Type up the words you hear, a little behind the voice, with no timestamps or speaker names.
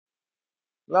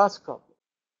Last problem.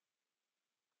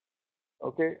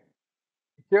 Okay,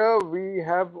 here we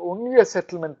have only a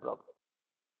settlement problem.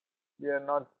 We are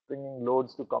not bringing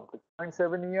loads to complex.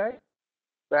 0.7 EI,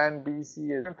 span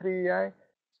BC is 3 EI,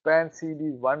 span CD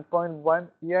is 1.1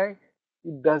 EI.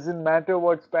 It doesn't matter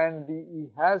what span DE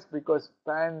has because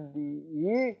span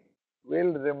DE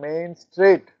will remain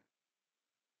straight.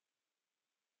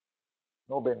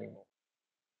 No bending moment.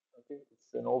 Okay,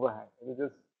 it's an overhang. It will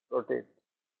just rotate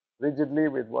rigidly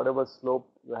with whatever slope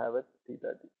you have at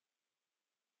theta d.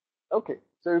 Okay,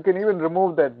 so you can even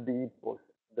remove that d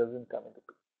portion. It doesn't come into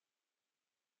play.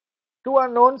 Two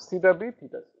unknowns, theta b,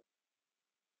 theta c.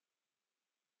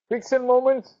 Friction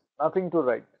moments, nothing to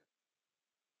write.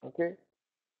 Okay,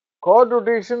 chord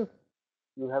rotation,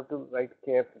 you have to write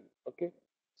carefully. Okay,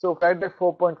 so write by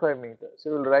 4.5 meters. So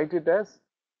you will write it as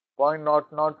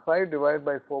 0.005 divided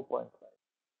by 4.5.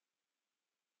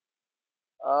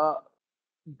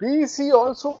 BC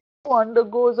also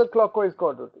undergoes a clockwise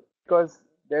chord rotation because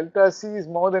delta C is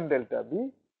more than delta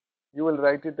B. You will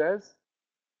write it as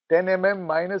 10 mm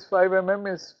minus 5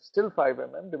 mm is still 5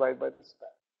 mm divided by the span.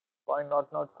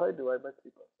 0.005 divided by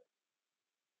 3.5.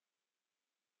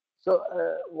 So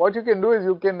what you can do is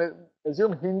you can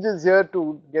assume hinges here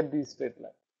to get these straight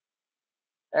lines.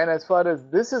 And as far as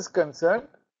this is concerned,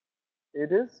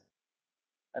 it is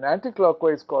an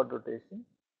anti-clockwise chord rotation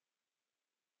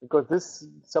because this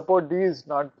support D is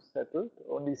not settled,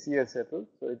 only C is settled.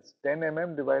 So it's 10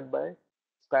 mm divided by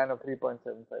span of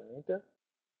 3.75 meter.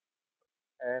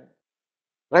 And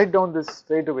write down this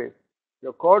straight away.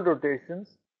 Your chord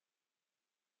rotations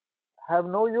have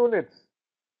no units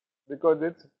because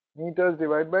it's meters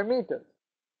divided by meters.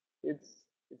 It's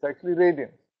actually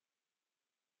radians.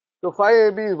 So phi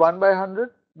AB is 1 by 100,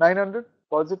 900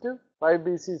 positive, phi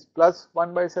BC is plus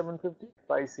 1 by 750,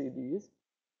 phi CD is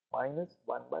minus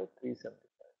 1 by 375.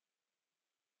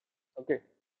 Okay.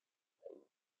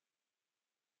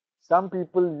 Some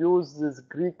people use this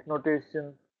Greek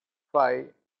notation phi,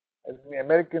 as the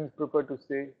Americans prefer to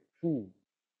say phi.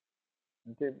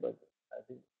 Okay, but I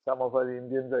think some of our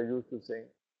Indians are used to saying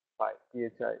phi, PHI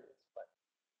is phi.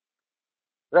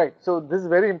 Right, so this is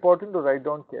very important to write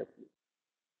down carefully.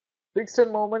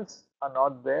 Friction moments are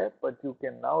not there, but you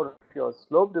can now write your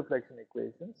slope deflection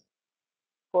equations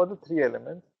for the three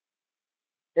elements.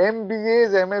 MBA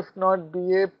is MF naught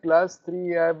BA plus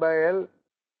 3I by L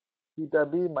theta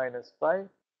B minus phi.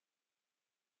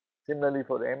 Similarly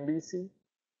for MBC,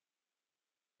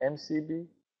 MCB.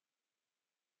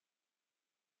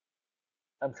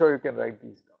 I'm sure you can write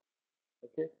these down.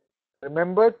 Okay.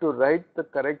 Remember to write the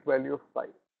correct value of phi.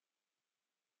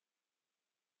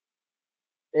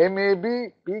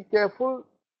 MAB, be careful.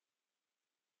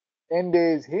 End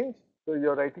A is hinge, so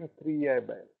you're writing 3I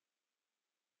by L.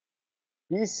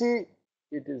 BC,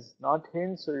 it is not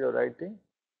hinge, so you're writing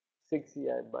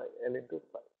 6EI by L into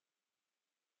phi.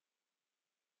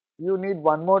 You need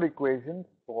one more equation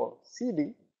for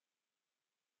CD,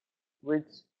 which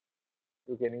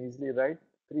you can easily write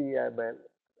 3EI by L.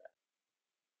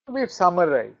 We've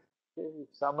summarized. Okay, we've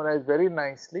summarized very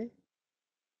nicely.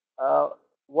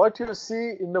 What you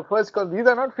see in the first column, these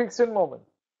are not friction moments.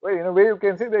 Well, in a way, you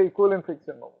can see the equivalent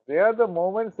friction moments. They are the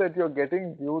moments that you're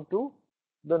getting due to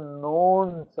the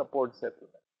known support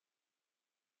settlement.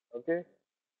 Okay,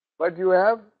 but you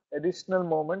have additional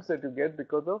moments that you get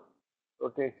because of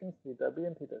rotations theta b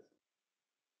and theta c.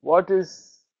 What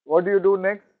do you do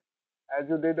next? As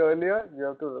you did earlier, you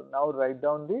have to now write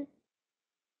down the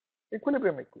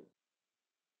equilibrium equation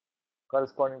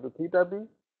corresponding to theta b,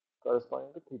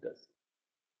 corresponding to theta c.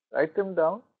 Write them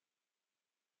down.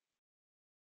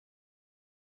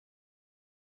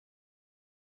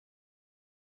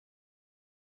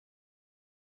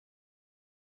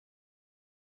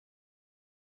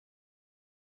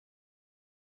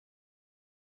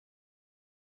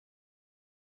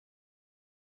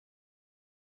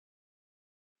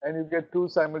 And you get two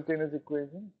simultaneous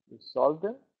equations. You solve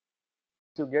them.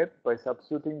 You get by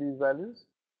substituting these values.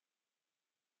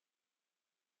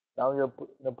 Now you're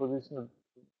in a position to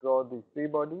draw the free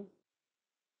bodies.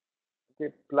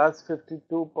 Okay, plus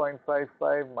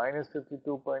 52.55 minus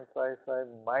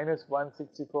 52.55 minus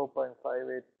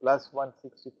 164.58 plus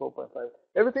 164.5.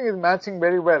 Everything is matching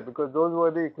very well because those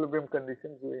were the equilibrium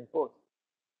conditions you imposed.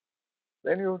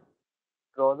 Then you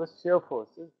draw the shear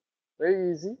forces.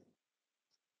 Very easy.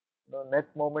 Net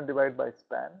moment divided by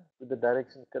span with the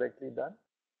directions correctly done.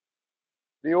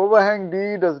 The overhang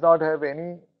D does not have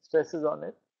any stresses on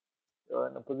it. You're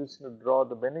in a position to draw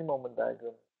the bending moment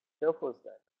diagram, shear force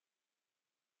diagram,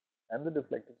 and the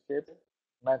deflected shape,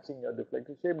 matching your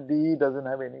deflected shape. D doesn't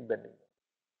have any bending moment.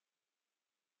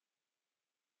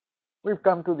 we've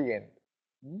come to the end.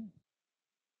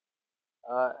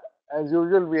 As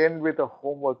usual, we end with a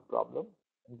homework problem.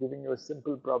 I'm giving you a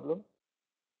simple problem.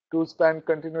 2-span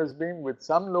continuous beam with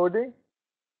some loading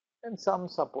and some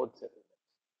support setting.